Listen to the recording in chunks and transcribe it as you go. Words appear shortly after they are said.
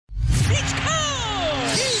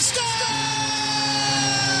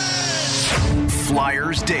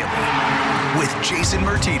Flyers Daily with Jason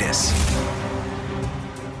Myrtetus.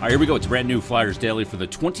 All right, here we go. It's a brand new Flyers Daily for the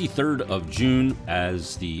 23rd of June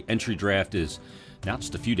as the entry draft is now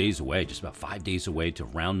just a few days away, just about 5 days away to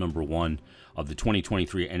round number one of the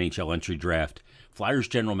 2023 NHL entry draft. Flyers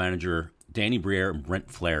general manager Daniel Briere and Brent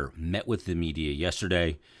Flahr met with the media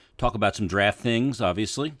yesterday. Talk about some draft things,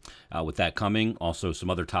 obviously, with that coming. Also, some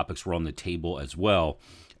other topics were on the table as well.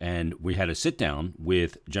 And we had a sit-down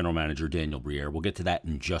with general manager Daniel Briere. We'll get to that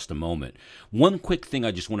in just a moment. One quick thing I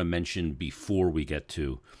just want to mention before we get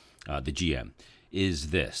to the GM is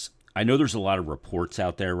this. I know there's a lot of reports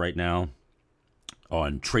out there right now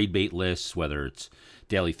on trade bait lists, whether it's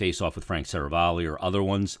Daily Face-Off with Frank Saravalli or other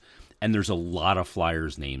ones, and there's a lot of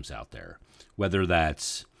Flyers names out there, whether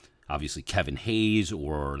that's obviously Kevin Hayes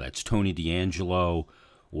or that's Tony DeAngelo,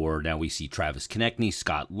 or now we see Travis Konechny,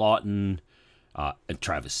 Scott Lawton, and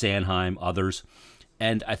Travis Sanheim, others.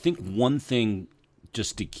 And I think one thing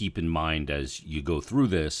just to keep in mind as you go through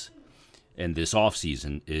this and this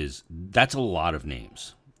offseason is that's a lot of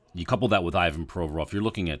names. You couple that with Ivan Provorov, you're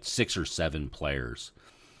looking at 6 or 7 players,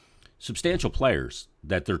 substantial players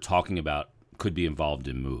that they're talking about could be involved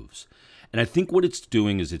in moves. And I think what it's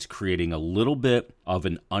doing is it's creating a little bit of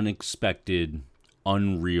an unexpected,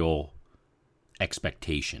 unreal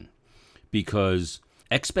expectation, because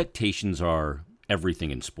expectations are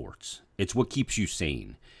everything in sports. It's what keeps you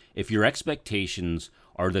sane. If your expectations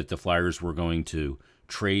are that the Flyers were going to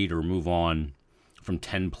trade or move on from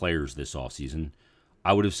 10 players this offseason,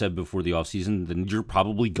 I would have said before the offseason, then you're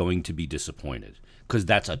probably going to be disappointed, because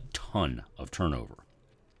that's a ton of turnover.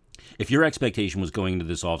 If your expectation was going into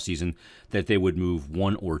this offseason that they would move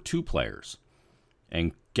 1 or 2 players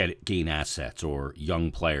and gain assets or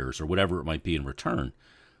young players or whatever it might be in return,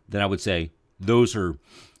 then I would say those are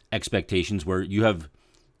expectations where you have,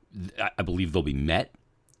 I believe they'll be met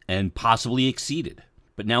and possibly exceeded.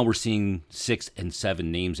 But now we're seeing 6 and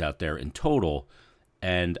 7 names out there in total,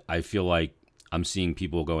 and I feel like I'm seeing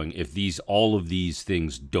people going, if all of these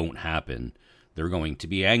things don't happen, they're going to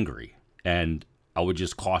be angry. And I would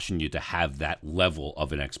just caution you to have that level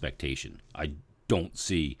of an expectation. I don't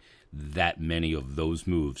see that many of those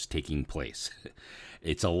moves taking place.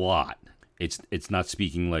 It's a lot. It's not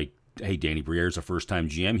speaking like, hey, Danny Briere's a first-time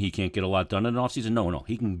GM. He can't get a lot done in an offseason. No,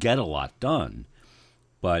 he can get a lot done.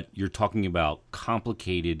 But you're talking about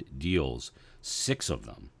complicated deals, 6 of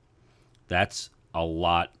them. That's a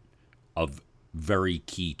lot of very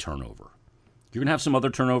key turnover. You're going to have some other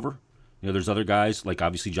turnover. There's other guys, like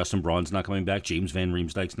obviously Justin Braun's not coming back. James Van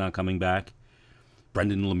Riemsdyk's not coming back.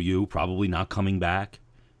 Brendan Lemieux probably not coming back.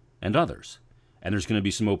 And others. And there's going to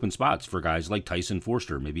be some open spots for guys like Tyson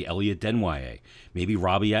Forster, maybe Elliot Denwye, maybe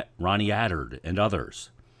Ronnie Attard, and others.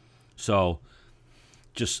 So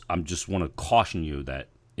I just want to caution you that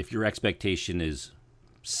if your expectation is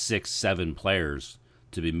 6, 7 players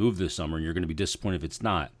to be moved this summer and you're going to be disappointed if it's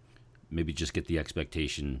not, maybe just get the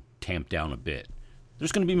expectation tamped down a bit.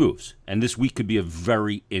 There's going to be moves, and this week could be a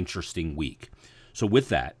very interesting week. So with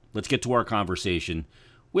that, let's get to our conversation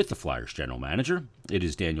with the Flyers general manager. It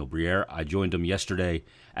is Daniel Briere. I joined him yesterday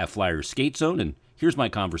at Flyers Skate Zone, and here's my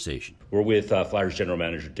conversation. We're with Flyers general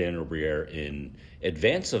manager Daniel Briere in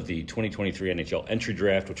advance of the 2023 NHL entry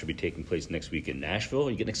draft, which will be taking place next week in Nashville.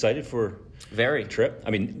 Are you getting excited for very the trip?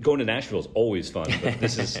 I mean, going to Nashville is always fun, but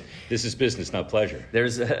this is business, not pleasure.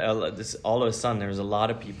 There's all of a sudden there's a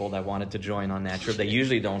lot of people that wanted to join on that trip. They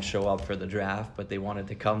usually don't show up for the draft, but they wanted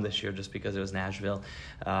to come this year just because it was Nashville.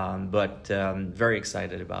 But very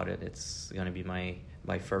excited about it. It's going to be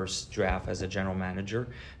my first draft as a general manager.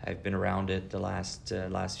 I've been around it the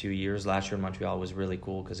last few years. Last year in Montreal was really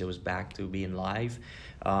cool because it was back to being live.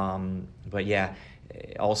 But yeah,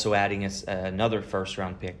 also adding another first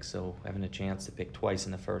round pick, so having a chance to pick twice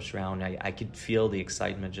in the first round. I could feel the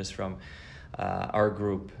excitement just from our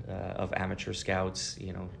group of amateur scouts,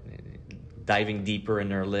 diving deeper in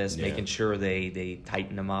their list, making sure they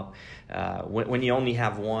tighten them up. When you only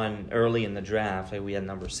have one early in the draft, like we had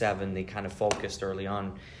number 7, they kind of focused early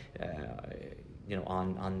on,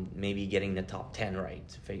 on maybe getting the top 10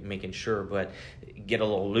 right, making sure, but get a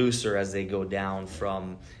little looser as they go down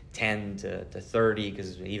from 10 to 30,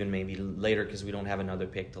 because even maybe later, because we don't have another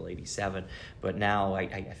pick till 87. But now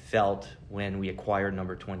I felt when we acquired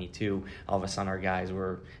number 22, all of a sudden our guys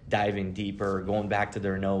were diving deeper, going back to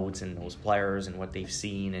their notes and those players and what they've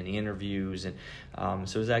seen in the interviews. And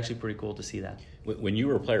so it was actually pretty cool to see that. When you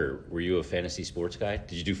were a player, were you a fantasy sports guy?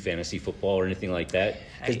 Did you do fantasy football or anything like that?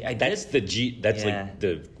 I that's did. Like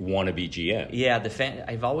the wannabe GM. Yeah,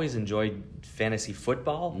 I've always enjoyed fantasy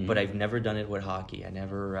football, but I've never done it with hockey. I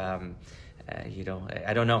never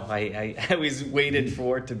I don't know. I always waited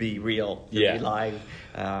for it to be real, to be live.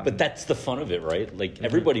 But that's the fun of it, right? Like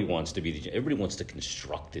everybody wants to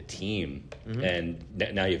construct a team, and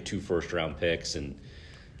now you have 2 first-round picks, and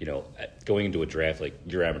going into a draft, like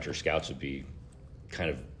your amateur scouts would be kind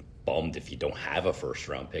of bummed if you don't have a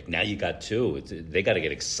first-round pick. Now you got 2. They got to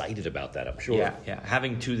get excited about that, I'm sure. Yeah.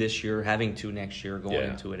 Having 2 this year, having 2 next year, going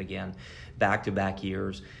into it again, back-to-back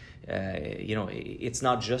years. It's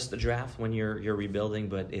not just the draft when you're rebuilding,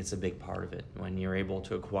 but it's a big part of it. When you're able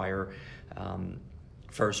to acquire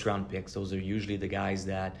first-round picks, those are usually the guys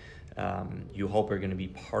that you hope are going to be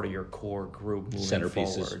part of your core group moving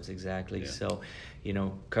forwards. Exactly. Yeah. So,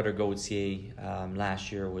 Cutter Gauthier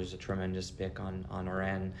last year was a tremendous pick on our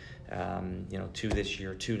end. 2 this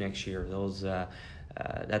year, 2 next year. Those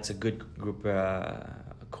that's a good group,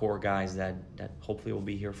 core guys that hopefully will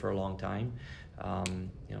be here for a long time.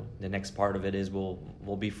 The next part of it is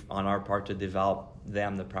we'll be on our part to develop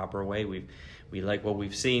them the proper way. We like what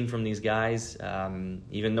we've seen from these guys.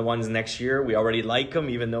 Even the ones next year, we already like them,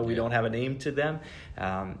 even though we don't have a name to them.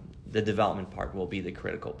 The development part will be the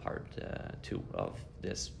critical part too of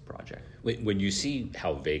this project. When you see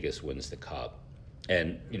how Vegas wins the Cup,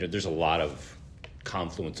 and there's a lot of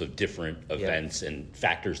confluence of different events and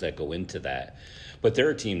factors that go into that, but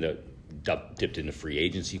they're a team that dipped into free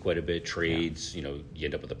agency quite a bit, trades. You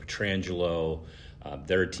end up with a Pietrangelo.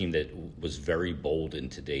 They're a team that was very bold in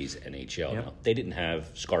today's NHL. Now, they didn't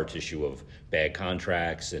have scar tissue of bad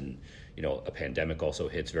contracts, and a pandemic also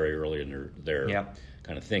hits very early in their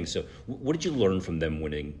kind of thing. So, what did you learn from them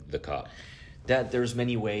winning the Cup? That there's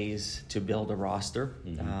many ways to build a roster.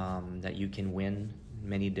 That you can win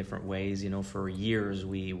many different ways. For years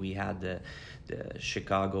we had the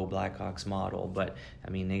Chicago Blackhawks model, but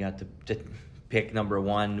they got to pick number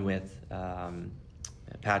 1 with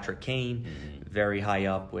Patrick Kane, very high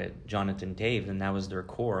up with Jonathan Toews, and that was their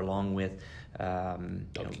core, along with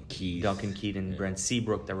Duncan Keith and Brent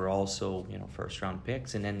Seabrook, that were also first round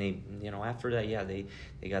picks. And then they after that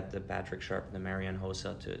they got the Patrick Sharp, the Marian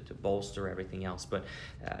Hossa to bolster everything else. But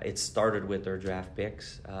it started with their draft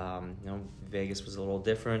picks. Vegas was a little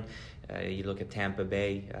different. You look at Tampa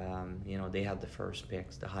Bay, they had the first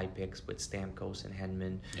picks, the high picks with Stamkos and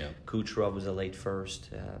Hedman. Kucherov was a late first.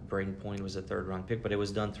 Braden Point was a third-round pick, but it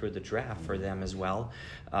was done through the draft for them as well.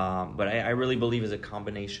 But I really believe it's a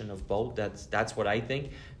combination of both. That's what I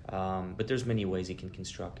think. But there's many ways you can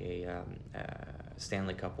construct a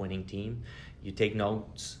Stanley Cup winning team. You take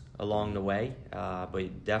notes along the way,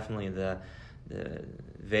 but definitely the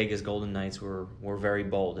Vegas Golden Knights were very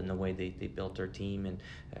bold in the way they built their team, and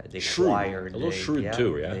they acquired shrewd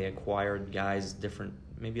too. Yeah, they acquired guys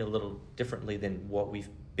maybe a little differently than what we've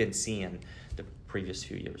been seeing the previous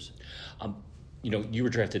few years. You were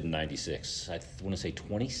drafted in '96. I want to say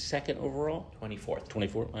 22nd overall, 24th.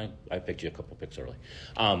 24th. I picked you a couple picks early.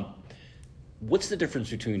 What's the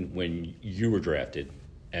difference between when you were drafted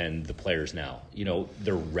and the players now?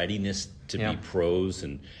 Their readiness to be pros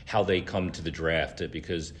and how they come to the draft,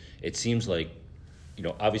 because it seems like,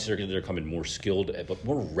 obviously they're coming more skilled, but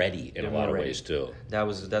more ready in a lot of ways too.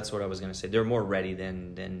 That's what I was going to say. They're more ready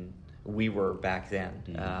than we were back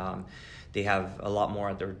then. They have a lot more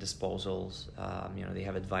at their disposals. They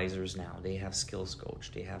have advisors now. They have skills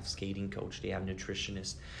coach. They have skating coach. They have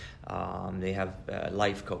nutritionists. They have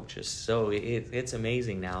life coaches. So it's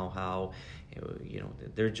amazing now how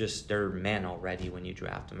they're men already when you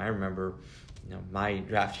draft them. I remember, my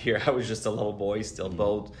draft year, I was just a little boy still,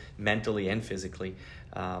 both mentally and physically.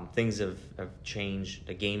 Things have changed.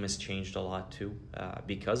 The game has changed a lot too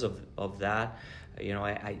because of that.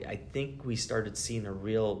 I think we started seeing a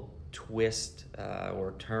real twist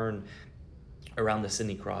or turn around the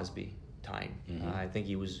Sidney Crosby time. I think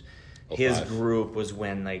his group was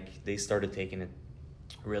when they started taking it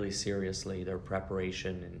really seriously, their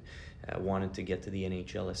preparation, and wanted to get to the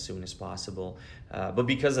NHL as soon as possible. But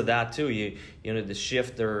because of that too, the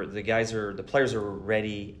shift, the players are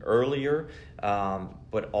ready earlier,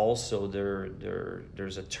 but also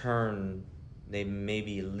there's a turn. They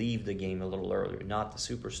maybe leave the game a little earlier, not the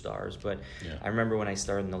superstars. But I remember when I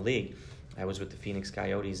started in the league, I was with the Phoenix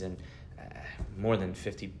Coyotes, and more than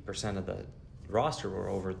 50% of the roster were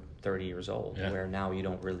over 30 years old, where now you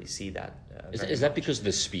don't really see that. Is that because of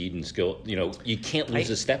the speed and skill? You can't lose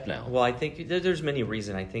a step now. Well, I think there's many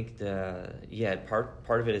reasons. I think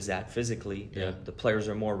part of it is that physically the players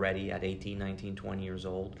are more ready at 18, 19, 20 years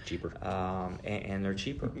old. Cheaper. And they're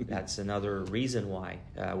cheaper. That's another reason why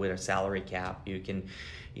with a salary cap you can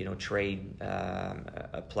trade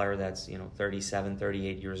a player that's 37,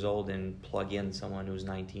 38 years old and plug in someone who's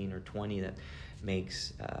 19 or 20 that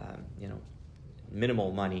makes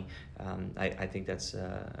minimal money. I think that's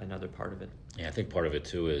another part of it. Yeah, I think part of it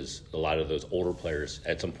too is a lot of those older players,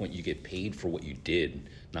 at some point you get paid for what you did,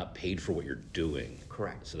 not paid for what you're doing.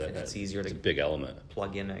 Correct. So it's easier that's to a big element.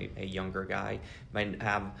 Plug in a younger guy. Might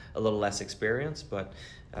have a little less experience, but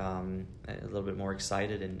a little bit more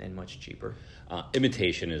excited and much cheaper.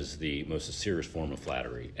 Imitation is the most serious form of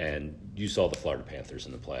flattery, and you saw the Florida Panthers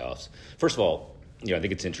in the playoffs. First of all, I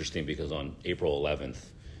think it's interesting because on April 11th,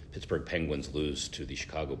 Pittsburgh Penguins lose to the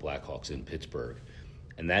Chicago Blackhawks in Pittsburgh.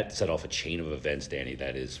 And that set off a chain of events, Danny,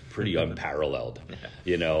 that is pretty unparalleled.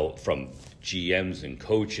 From GMs and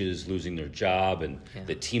coaches losing their job, and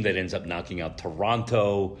the team that ends up knocking out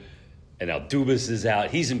Toronto, and now Dubas is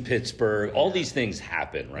out. He's in Pittsburgh. All these things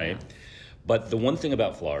happen, right? Yeah. But the one thing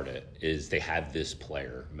about Florida is they have this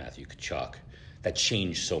player, Matthew Tkachuk, that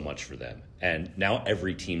changed so much for them. And now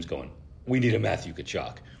every team's going, we need a Matthew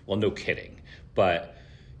Tkachuk. Well, no kidding. But,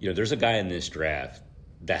 there's a guy in this draft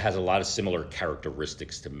that has a lot of similar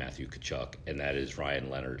characteristics to Matthew Tkachuk, and that is Ryan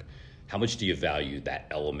Leonard. How much do you value that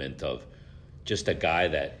element of just a guy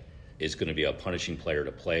that is going to be a punishing player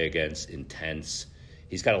to play against, intense?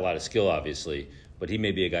 He's got a lot of skill, obviously, but he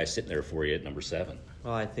may be a guy sitting there for you at number 7.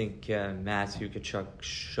 Well, I think Matthew Tkachuk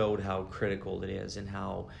showed how critical it is and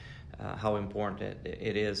how important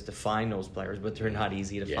it is to find those players, but they're not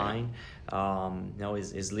easy to find.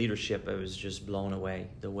 His leadership, I was just blown away.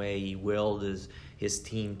 The way he willed his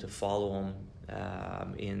team to follow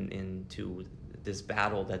him into this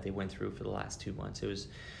battle that they went through for the last 2 months.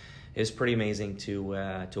 It was pretty amazing to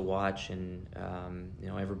watch, and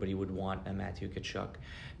everybody would want a Matthew Tkachuk.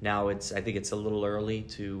 Now I think it's a little early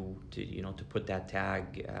to put that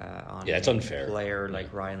tag on it's unfair. A player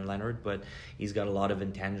like Ryan Leonard, but he's got a lot of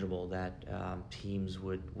intangible that teams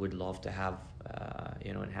would love to have,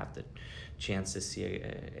 and have the chance to see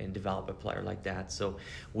and develop a player like that. So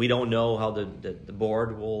we don't know how the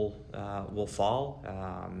board will fall.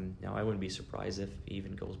 I wouldn't be surprised if he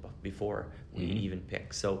even goes before we even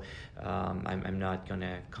pick. So I'm not going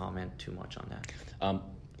to comment too much on that.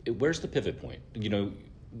 Where's the pivot point?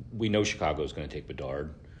 We know Chicago is going to take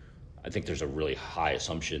Bedard. I think there's a really high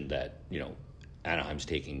assumption that Anaheim's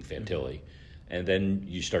taking Fantilli, and then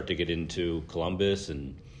you start to get into Columbus,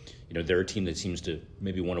 and they're a team that seems to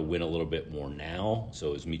maybe want to win a little bit more now.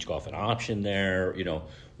 So is Michkov an option there?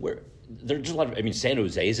 Where there's a lot of. San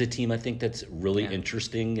Jose is a team I think that's really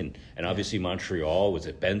interesting, and obviously Montreal. Was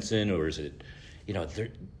it Benson or is it?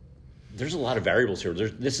 There's a lot of variables here.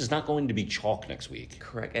 This is not going to be chalk next week.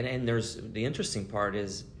 Correct. And there's the interesting part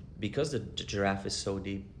is because the draft is so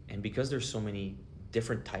deep and because there's so many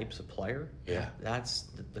different types of player. Yeah. That's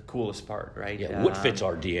the coolest part, right? Yeah. What fits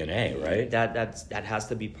our DNA, right? That has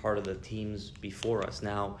to be part of the teams before us.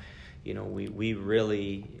 Now, we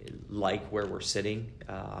really like where we're sitting.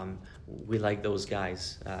 We like those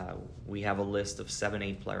guys. We have a list of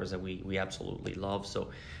 7-8 players that we absolutely love. So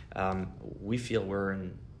we feel we're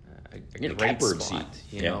in a great spot.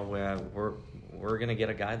 We're going to get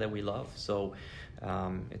a guy that we love. So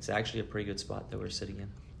it's actually a pretty good spot that we're sitting in.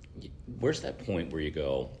 Where's that point where you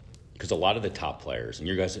go, because a lot of the top players, and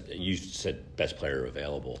you said best player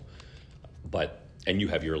available, and you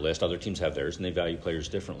have your list, other teams have theirs, and they value players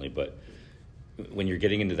differently, but when you're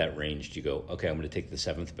getting into that range, do you go, okay, I'm going to take the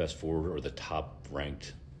 7th best forward or the top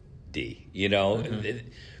ranked D,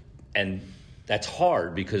 and that's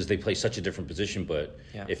hard because they play such a different position, but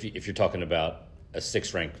if you're talking about a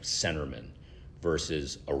 6th ranked centerman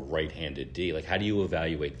versus a right-handed D, like how do you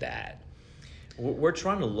evaluate that? We're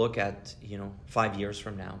trying to look at 5 years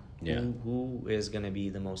from now. Who is going to be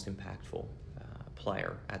the most impactful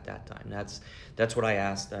player at that time? That's what I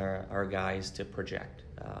asked our guys to project.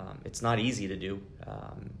 It's not easy to do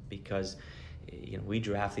because we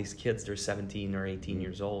draft these kids. They're 17 or 18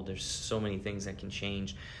 years old. There's so many things that can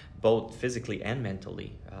change, both physically and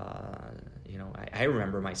mentally. I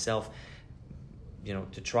remember myself.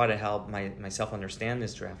 To try to help myself understand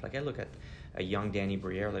this draft. Like I look at a young Daniel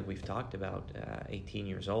Briere, like we've talked about, 18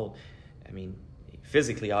 years old.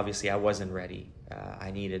 Physically, obviously, I wasn't ready.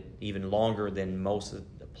 I needed even longer than most of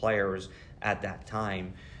the players at that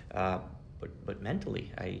time. But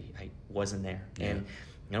mentally, I wasn't there. Yeah.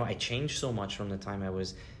 And, I changed so much from the time I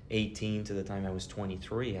was 18 to the time I was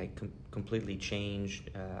 23. I completely changed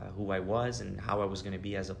who I was and how I was going to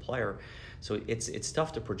be as a player. So it's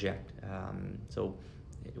tough to project. So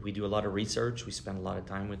we do a lot of research. We spend a lot of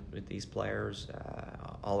time with these players.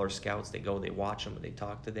 All our scouts, they watch them, they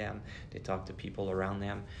talk to them, they talk to people around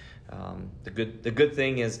them. The good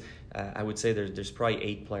thing is, I would say there's probably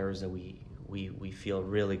 8 players that we feel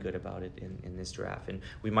really good about it in this draft, and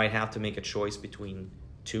we might have to make a choice between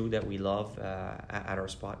two that we love at our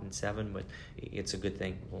spot in 7, but it's a good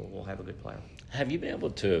thing. We'll have a good player. Have you been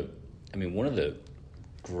able to, one of the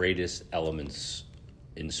greatest elements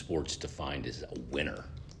in sports to find is a winner.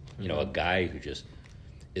 A guy who just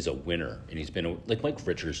is a winner, and he's been like Mike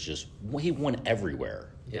Richards. He won everywhere.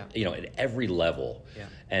 Yeah. At every level. Yeah.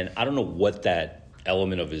 And I don't know what that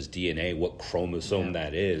element of his DNA, what chromosome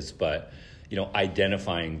that is, but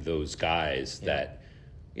identifying those guys that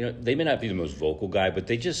they may not be the most vocal guy, but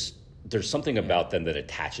there's something about them that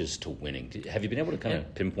attaches to winning. Have you been able to kind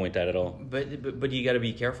of pinpoint that at all? But you got to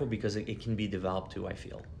be careful because it can be developed too, I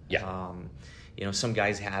feel. Yeah. Some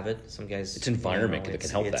guys have it. Some guys. It's environment that can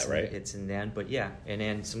help that, right? It's in them, but and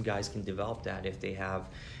then some guys can develop that if they have,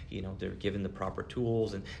 they're given the proper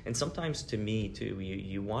tools, and sometimes to me too,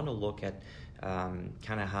 you want to look at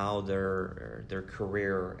kind of how their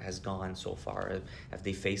career has gone so far. Have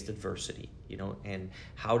they faced adversity, and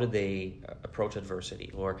how do they approach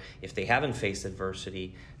adversity? Or if they haven't faced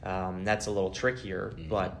adversity, that's a little trickier. Mm-hmm.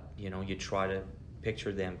 But you try to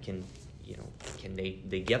picture them. Can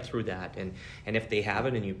they get through that? And if they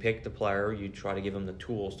haven't, and you pick the player, you try to give them the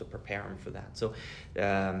tools to prepare them for that. So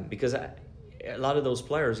because a lot of those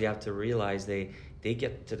players, you have to realize they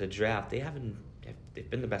get to the draft, they've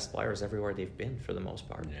been the best players everywhere they've been for the most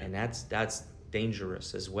part, and that's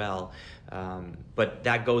dangerous as well. But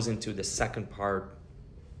that goes into the second part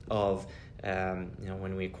of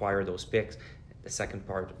when we acquire those picks, the second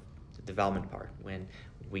part, the development part, when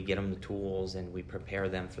we get them the tools and we prepare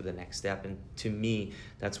them for the next step. And to me,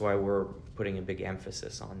 that's why we're putting a big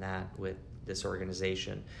emphasis on that with this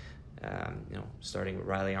organization. Starting with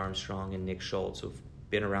Riley Armstrong and Nick Schultz, who've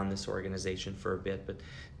been around this organization for a bit, but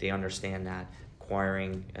they understand that.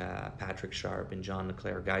 Acquiring Patrick Sharp and John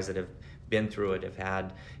Leclerc, guys that have been through it, have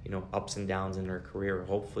had ups and downs in their career.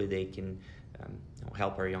 Hopefully they can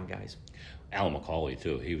help our young guys. Alan McCauley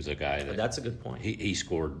too. He was a guy that's a good point. He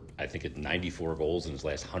scored, I think, 94 goals in his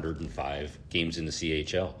last 105 games in the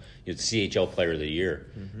CHL. He's the CHL Player of the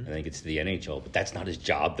Year. Mm-hmm. I think it's the NHL, but that's not his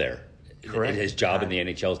job there. Correct. His job in the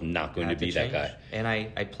NHL is not going to be that guy. And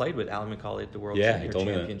I played with Alan McCauley at the World Junior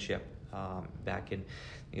Championship back in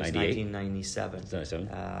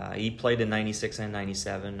 1997. He played in 96 and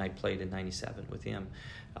 97. I played in 97 with him.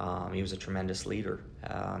 He was a tremendous leader,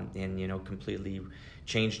 and completely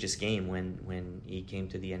changed his game when he came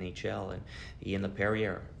to the NHL. And Ian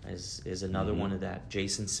LaPerriere is another one of that.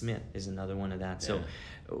 Jason Smith is another one of that. So,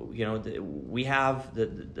 we have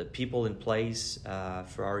the people in place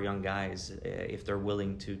for our young guys if they're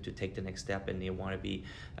willing to take the next step and they want to be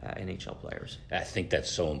NHL players. I think that's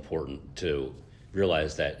so important to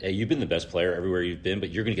realize that you've been the best player everywhere you've been, but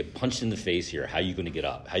you're going to get punched in the face here. How are you going to get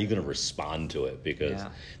up? How are you going to respond to it? Because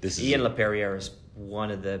this is Ian LaPerriere is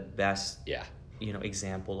one of the best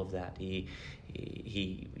example of that. He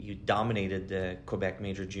dominated the Quebec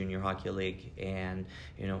Major Junior Hockey League and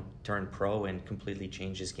turned pro and completely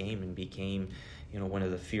changed his game and became one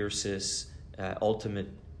of the fiercest ultimate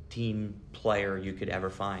team player you could ever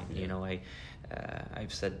find.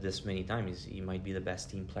 I've said this many times, he might be the best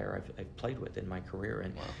team player I've played with in my career,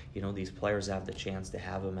 and these players have the chance to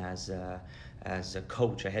have him as a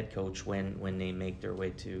coach, a head coach, when they make their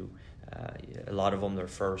way to a lot of them their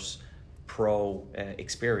first pro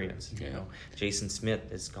experience. Jason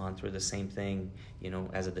Smith has gone through the same thing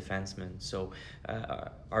as a defenseman. So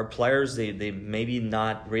our players, they maybe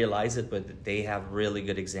not realize it, but they have really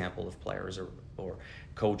good example of players or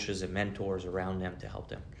coaches and mentors around them to help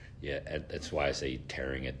them. Yeah, that's why I say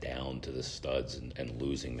tearing it down to the studs and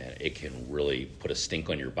losing, man, it can really put a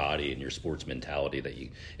stink on your body and your sports mentality that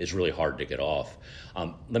is really hard to get off.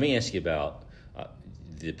 Let me ask you about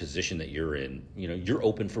the position that you're in. You're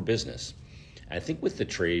open for business. I think with the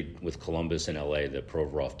trade with Columbus and LA, the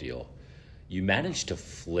Provorov deal, you managed to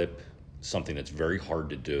flip something that's very hard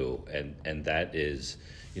to do, and that is,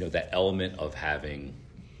 that element of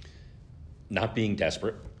not being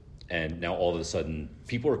desperate. And now all of a sudden,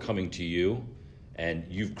 people are coming to you, and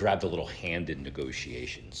you've grabbed a little hand in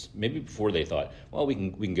negotiations. Maybe before they thought, well, we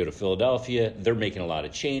can go to Philadelphia. They're making a lot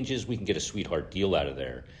of changes. We can get a sweetheart deal out of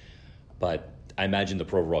there. But I imagine the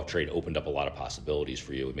Provorov trade opened up a lot of possibilities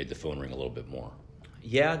for you. It made the phone ring a little bit more.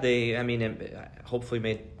 Yeah, hopefully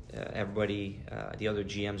made everybody, the other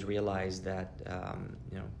GMs, realize that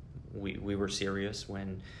we were serious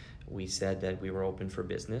when we said that we were open for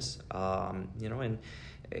business. And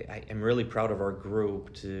I'm really proud of our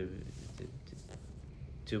group to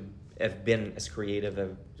have been as creative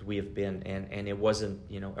as we have been, and it wasn't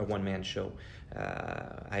a one-man show.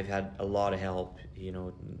 I've had a lot of help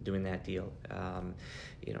doing that deal.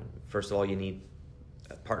 First of all, you need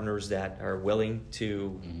partners that are willing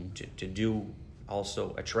to do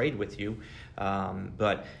also a trade with you.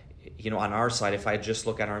 But on our side, if I just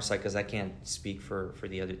look at our side, because I can't speak for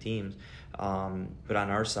the other teams, but on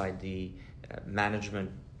our side, the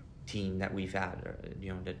management team that we've had,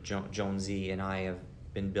 that Jonesy and I have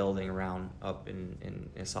been building around up in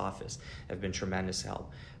this office have been tremendous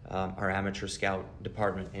help. Our amateur scout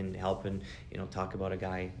department in helping, talk about a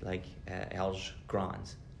guy like Elge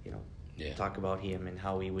Grans, talk about him and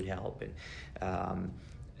how he would help, and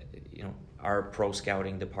our pro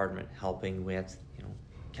scouting department helping with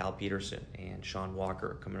Cal Peterson and Sean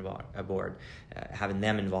Walker coming aboard, having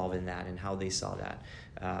them involved in that and how they saw that.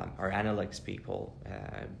 Our analytics people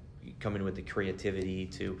coming with the creativity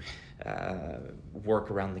to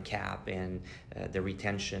work around the cap and the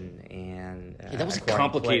retention and that was a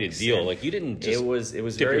complicated deal. And like you didn't just it was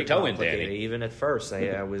dip very your toe complicated. in, Danny. Even at first,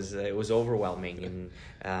 it was overwhelming.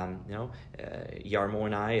 And Yarmo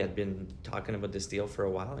and I had been talking about this deal for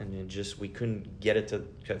a while, and we couldn't get it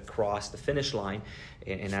to cross the finish line.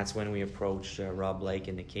 And that's when we approached Rob Blake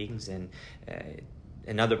and the Kings. And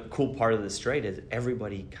another cool part of this trade is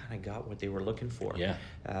everybody kind of got what they were looking for. Yeah.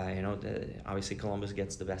 Obviously Columbus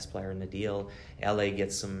gets the best player in the deal. LA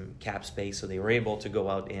gets some cap space, so they were able to go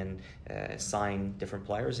out and sign different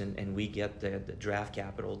players, and we get the draft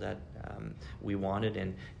capital that we wanted.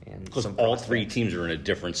 And because all three teams are in a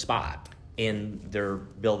different spot in their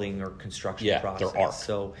building or construction process. Their arc.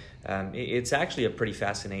 So it's actually a pretty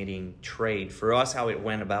fascinating trade for us, how it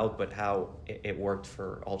went about, but how it worked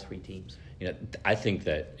for all three teams. I think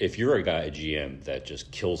that if you're a GM that just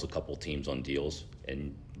kills a couple teams on deals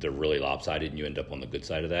and they're really lopsided and you end up on the good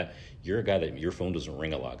side of that, you're a guy that your phone doesn't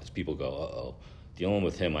ring a lot because people go, uh-oh, dealing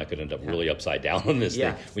with him, I could end up really upside down on this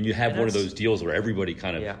thing. When you have one of those deals where everybody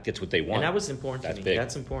kind of gets what they want. And that was important to me. Big.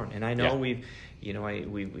 That's important. And I know we've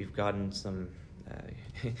gotten some,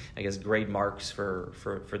 I guess, grade marks for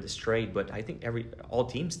this trade, but I think all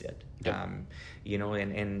teams did. Yep.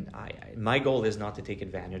 My goal is not to take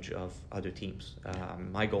advantage of other teams.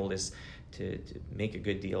 My goal is to make a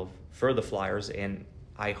good deal for the Flyers, and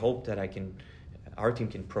I hope that our team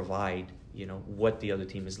can provide, what the other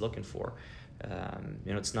team is looking for.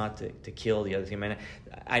 It's not to kill the other team. And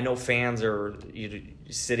I know fans are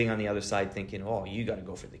sitting on the other side thinking, "Oh, you got to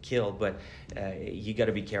go for the kill," but you got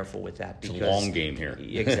to be careful with that. Because it's a long game here.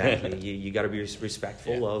 Exactly, you got to be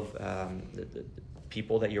respectful of the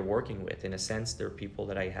people that you're working with. In a sense, they're people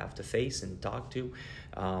that I have to face and talk to.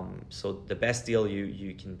 So the best deal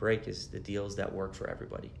you can break is the deals that work for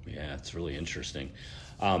everybody. Yeah, it's really interesting.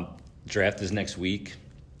 Draft is next week,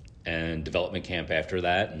 and development camp after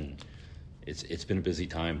that, and it's been a busy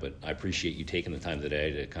time, but I appreciate you taking the time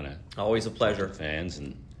today to kind of always a pleasure, fans,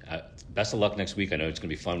 and best of luck next week. I know it's going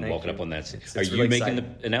to be fun walking up on that. Are you really making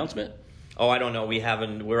exciting. the announcement? Oh, I don't know.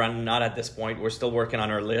 We're not at this point. We're still working on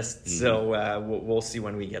our list, so we'll see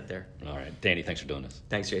when we get there. All right, Danny, thanks for doing this.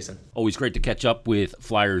 Thanks, Jason. Always great to catch up with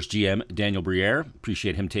Flyers GM Daniel Briere.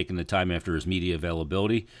 Appreciate him taking the time after his media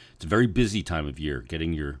availability. It's a very busy time of year,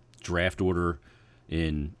 getting your draft order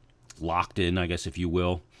locked in, I guess, if you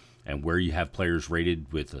will, and where you have players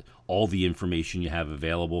rated with all the information you have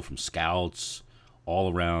available from scouts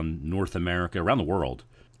all around North America, around the world.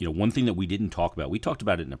 One thing that we didn't talk about, we talked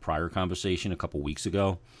about it in a prior conversation a couple weeks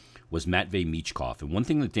ago, was Matvei Michkov. And one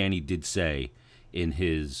thing that Danny did say in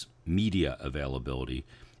his media availability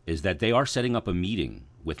is that they are setting up a meeting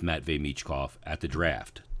with Matvei Michkov at the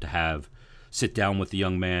draft to sit down with the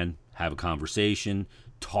young man, have a conversation,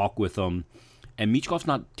 talk with him. And Michkov's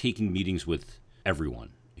not taking meetings with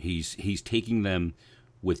everyone. He's taking them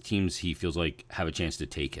with teams he feels like have a chance to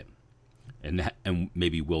take him, and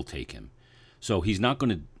maybe will take him. So he's not going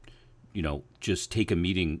to, just take a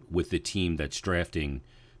meeting with the team that's drafting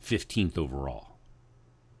 15th overall,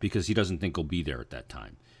 because he doesn't think he'll be there at that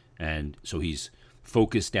time. And so he's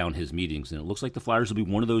focused down his meetings, and it looks like the Flyers will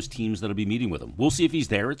be one of those teams that'll be meeting with him. We'll see if he's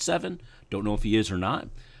there at 7. Don't know if he is or not,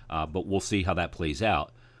 but we'll see how that plays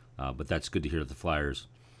out. But that's good to hear that the Flyers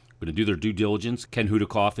are going to do their due diligence. Ken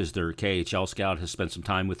Hudakoff is their KHL scout, has spent some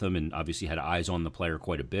time with him and obviously had eyes on the player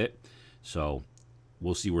quite a bit. So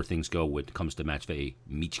we'll see where things go when it comes to Matvei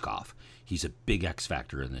Michkov. He's a big X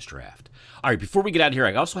factor in this draft. All right, before we get out of here,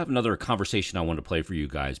 I also have another conversation I want to play for you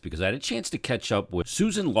guys, because I had a chance to catch up with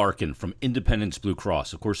Susan Larkin from Independence Blue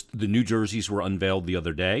Cross. Of course, the new jerseys were unveiled the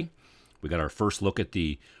other day. We got our first look at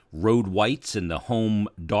the road whites and the home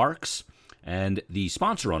darks. And the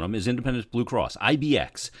sponsor on them is Independence Blue Cross,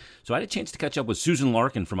 IBX. So I had a chance to catch up with Susan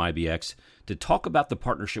Larkin from IBX to talk about the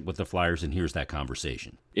partnership with the Flyers, and here's that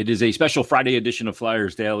conversation. It is a special Friday edition of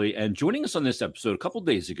Flyers Daily, and joining us on this episode a couple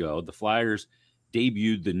days ago, the Flyers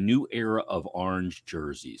debuted the new era of orange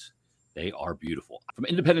jerseys. They are beautiful. From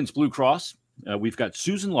Independence Blue Cross, We've got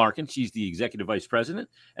Susan Larkin. She's the Executive Vice President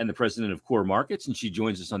and the President of Core Markets, and she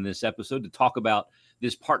joins us on this episode to talk about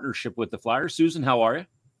this partnership with the Flyers. Susan, how are you?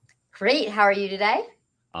 Great. How are you today?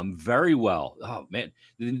 I'm very well. Oh, man.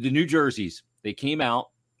 The New Jerseys, they came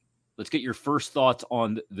out. Let's get your first thoughts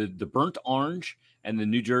on the burnt orange and the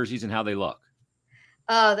New Jerseys and how they look.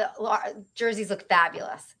 The jerseys look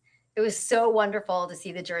fabulous. It was so wonderful to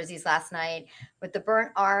see the jerseys last night with the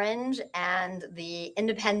burnt orange and the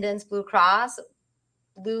Independence Blue Cross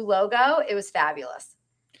blue logo. It was fabulous.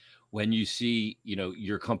 When you see,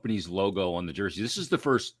 your company's logo on the jersey, this is the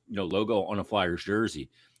first, logo on a Flyers jersey.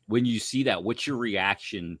 When you see that, what's your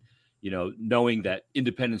reaction, knowing that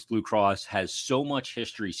Independence Blue Cross has so much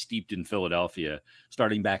history steeped in Philadelphia,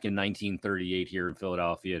 starting back in 1938 here in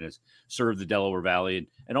Philadelphia, and has served the Delaware Valley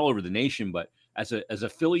and all over the nation. But as a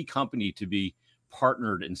Philly company to be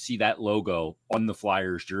partnered and see that logo on the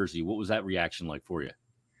Flyers jersey, what was that reaction like for you?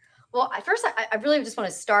 Well, first, I really just want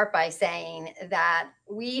to start by saying that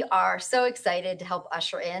we are so excited to help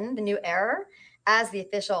usher in the new era as the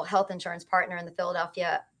official health insurance partner in the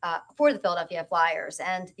Philadelphia for the Philadelphia Flyers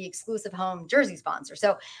and the exclusive home jersey sponsor.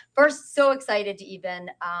 So first, so excited to even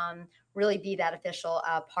really be that official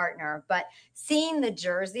partner. But seeing the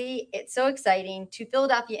jersey, it's so exciting. Two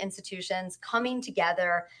Philadelphia institutions coming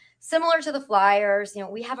together. Similar to the Flyers,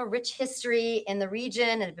 we have a rich history in the region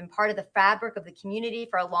and have been part of the fabric of the community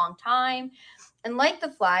for a long time. And like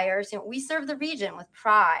the Flyers, we serve the region with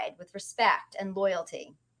pride, with respect, and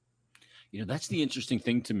loyalty. That's the interesting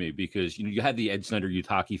thing to me because, you have the Ed Snyder Youth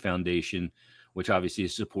Hockey Foundation, which obviously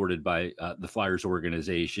is supported by the Flyers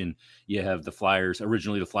organization. You have the Flyers,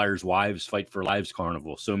 originally the Flyers Wives Fight for Lives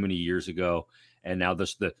Carnival so many years ago. And now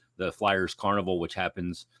the Flyers Carnival, which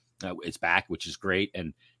happens, it's back, which is great.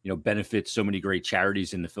 And, benefits so many great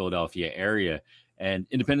charities in the Philadelphia area. And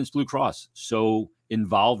Independence Blue Cross, so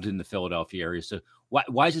involved in the Philadelphia area. So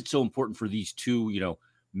why is it so important for these two,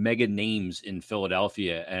 mega names in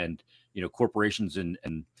Philadelphia and, corporations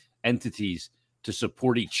and entities to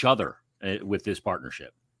support each other with this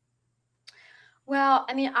partnership? Well,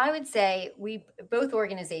 I would say both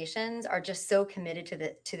organizations are just so committed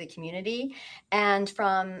to the community. And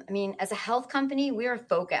as a health company, we are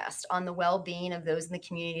focused on the well-being of those in the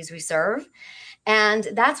communities we serve. And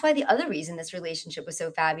that's why the other reason this relationship was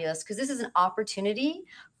so fabulous, because this is an opportunity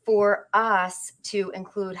for us to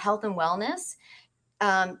include health and wellness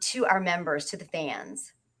to our members, to the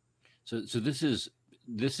fans. So this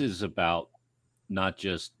is about not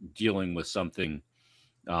just dealing with something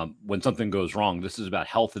when something goes wrong. This is about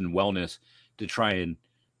health and wellness to try and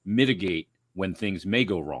mitigate when things may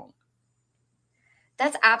go wrong.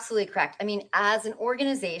 That's absolutely correct. As an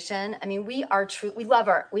organization, we love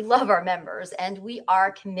our members, and we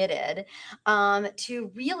are committed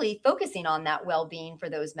to really focusing on that well-being for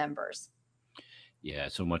those members. Yeah,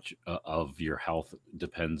 so much of your health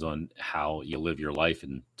depends on how you live your life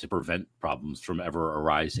and to prevent problems from ever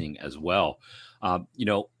arising as well.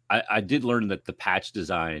 I did learn that the patch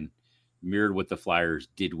design mirrored what the Flyers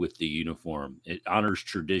did with the uniform. It honors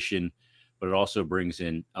tradition, but it also brings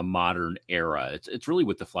in a modern era. It's really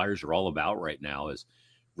what the Flyers are all about right now, is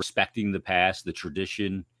respecting the past, the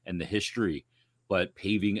tradition, and the history, but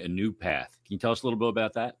paving a new path. Can you tell us a little bit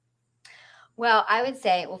about that? Well, I would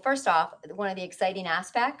say, first off, one of the exciting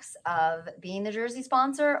aspects of being the jersey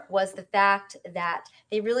sponsor was the fact that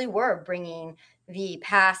they really were bringing the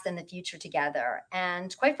past and the future together.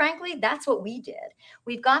 And quite frankly, that's what we did.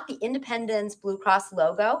 We've got the Independence Blue Cross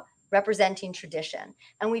logo representing tradition,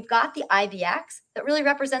 and we've got the IBX that really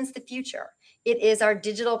represents the future. It is our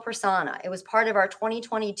digital persona. It was part of our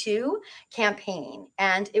 2022 campaign,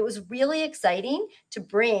 and it was really exciting to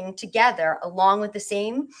bring together, along with the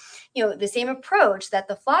same approach that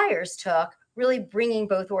the Flyers took, really bringing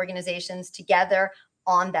both organizations together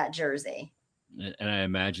on that jersey. And I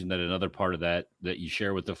imagine that another part of that you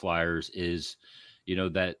share with the Flyers is,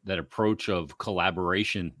 that approach of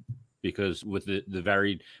collaboration, because with the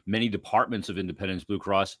varied many departments of Independence Blue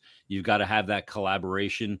Cross, you've got to have that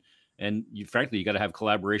collaboration. And you got to have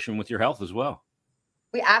collaboration with your health as well.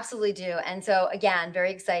 We absolutely do. And so, again, very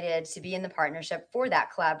excited to be in the partnership for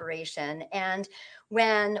that collaboration. And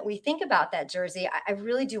when we think about that jersey, I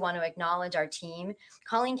really do want to acknowledge our team.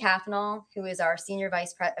 Colleen Caffinall, who is our chief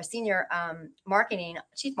marketing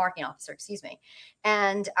officer,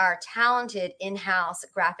 and our talented in-house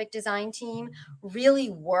graphic design team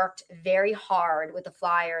really worked very hard with the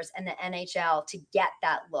Flyers and the NHL to get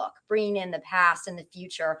that look, bringing in the past and the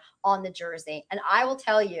future on the jersey. And I will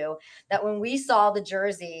tell you that when we saw the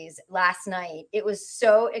jerseys last night, it was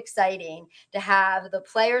so exciting to have the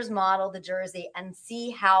players model the jersey and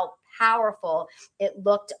see how powerful it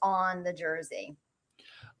looked on the jersey.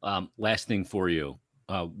 Last thing for you.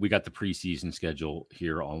 We got the preseason schedule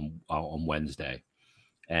here on Wednesday,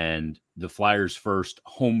 and the Flyers' first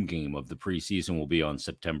home game of the preseason will be on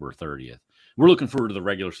September 30th. We're looking forward to the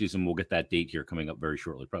regular season. We'll get that date here coming up very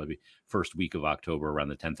shortly, probably first week of October, around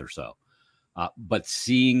the 10th or so. But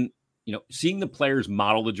seeing the players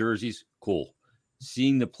model the jerseys, cool.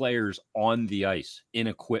 Seeing the players on the ice in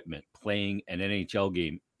equipment playing an NHL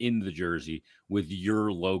game in the jersey with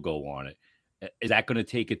your logo on it, is that going to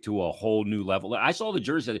take it to a whole new level? I saw the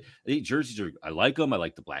jerseys. I like them. I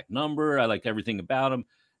like the black number. I like everything about them.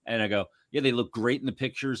 And I go, yeah, they look great in the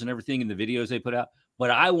pictures and everything in the videos they put out.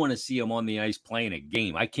 But I want to see them on the ice playing a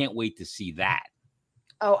game. I can't wait to see that.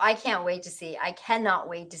 Oh, I can't wait to see. I cannot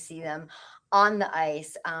wait to see them on the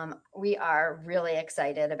ice. We are really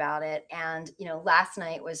excited about it. And, last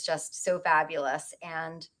night was just so fabulous.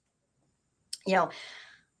 And,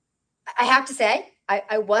 I have to say,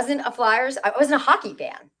 I wasn't a hockey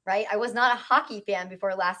fan, right? I was not a hockey fan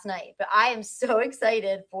before last night, but I am so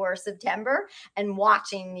excited for September and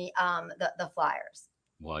watching the Flyers.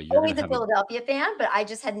 Well, you're always a Philadelphia fan, but I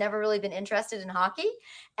just had never really been interested in hockey.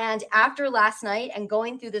 And after last night and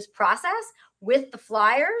going through this process with the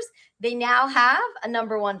Flyers, they now have a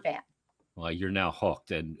number one fan. Well, you're now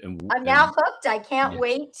hooked. And I'm now hooked. I can't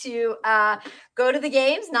wait to go to the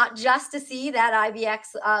games, not just to see that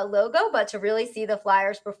IBX logo, but to really see the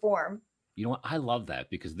Flyers perform. You know what? I love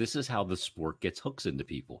that, because this is how the sport gets hooks into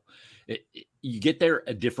people. You get there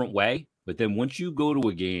a different way, but then once you go to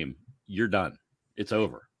a game, you're done. It's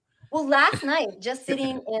over. Well, last night, just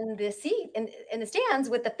sitting in the seat in the stands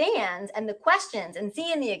with the fans and the questions and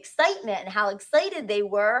seeing the excitement and how excited they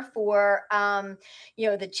were for,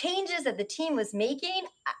 the changes that the team was making,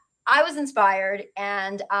 I was inspired,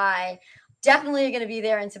 and I definitely are going to be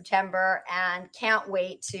there in September and can't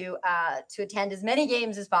wait to attend as many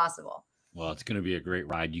games as possible. Well, it's going to be a great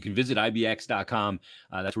ride. You can visit IBX.com.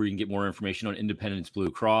 That's where you can get more information on Independence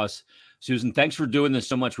Blue Cross. Susan, thanks for doing this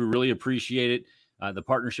so much. We really appreciate it. The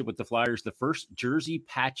partnership with the Flyers, the first jersey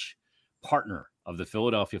patch partner of the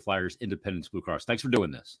Philadelphia Flyers Independence Blue Cross. Thanks for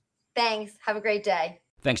doing this. Thanks. Have a great day.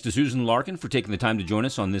 Thanks to Susan Larkin for taking the time to join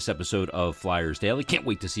us on this episode of Flyers Daily. Can't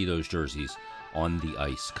wait to see those jerseys on the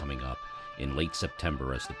ice coming up in late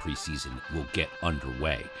September as the preseason will get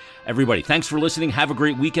underway. Everybody, thanks for listening. Have a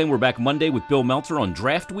great weekend. We're back Monday with Bill Meltzer on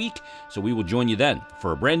Draft Week, so we will join you then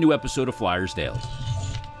for a brand new episode of Flyers Daily.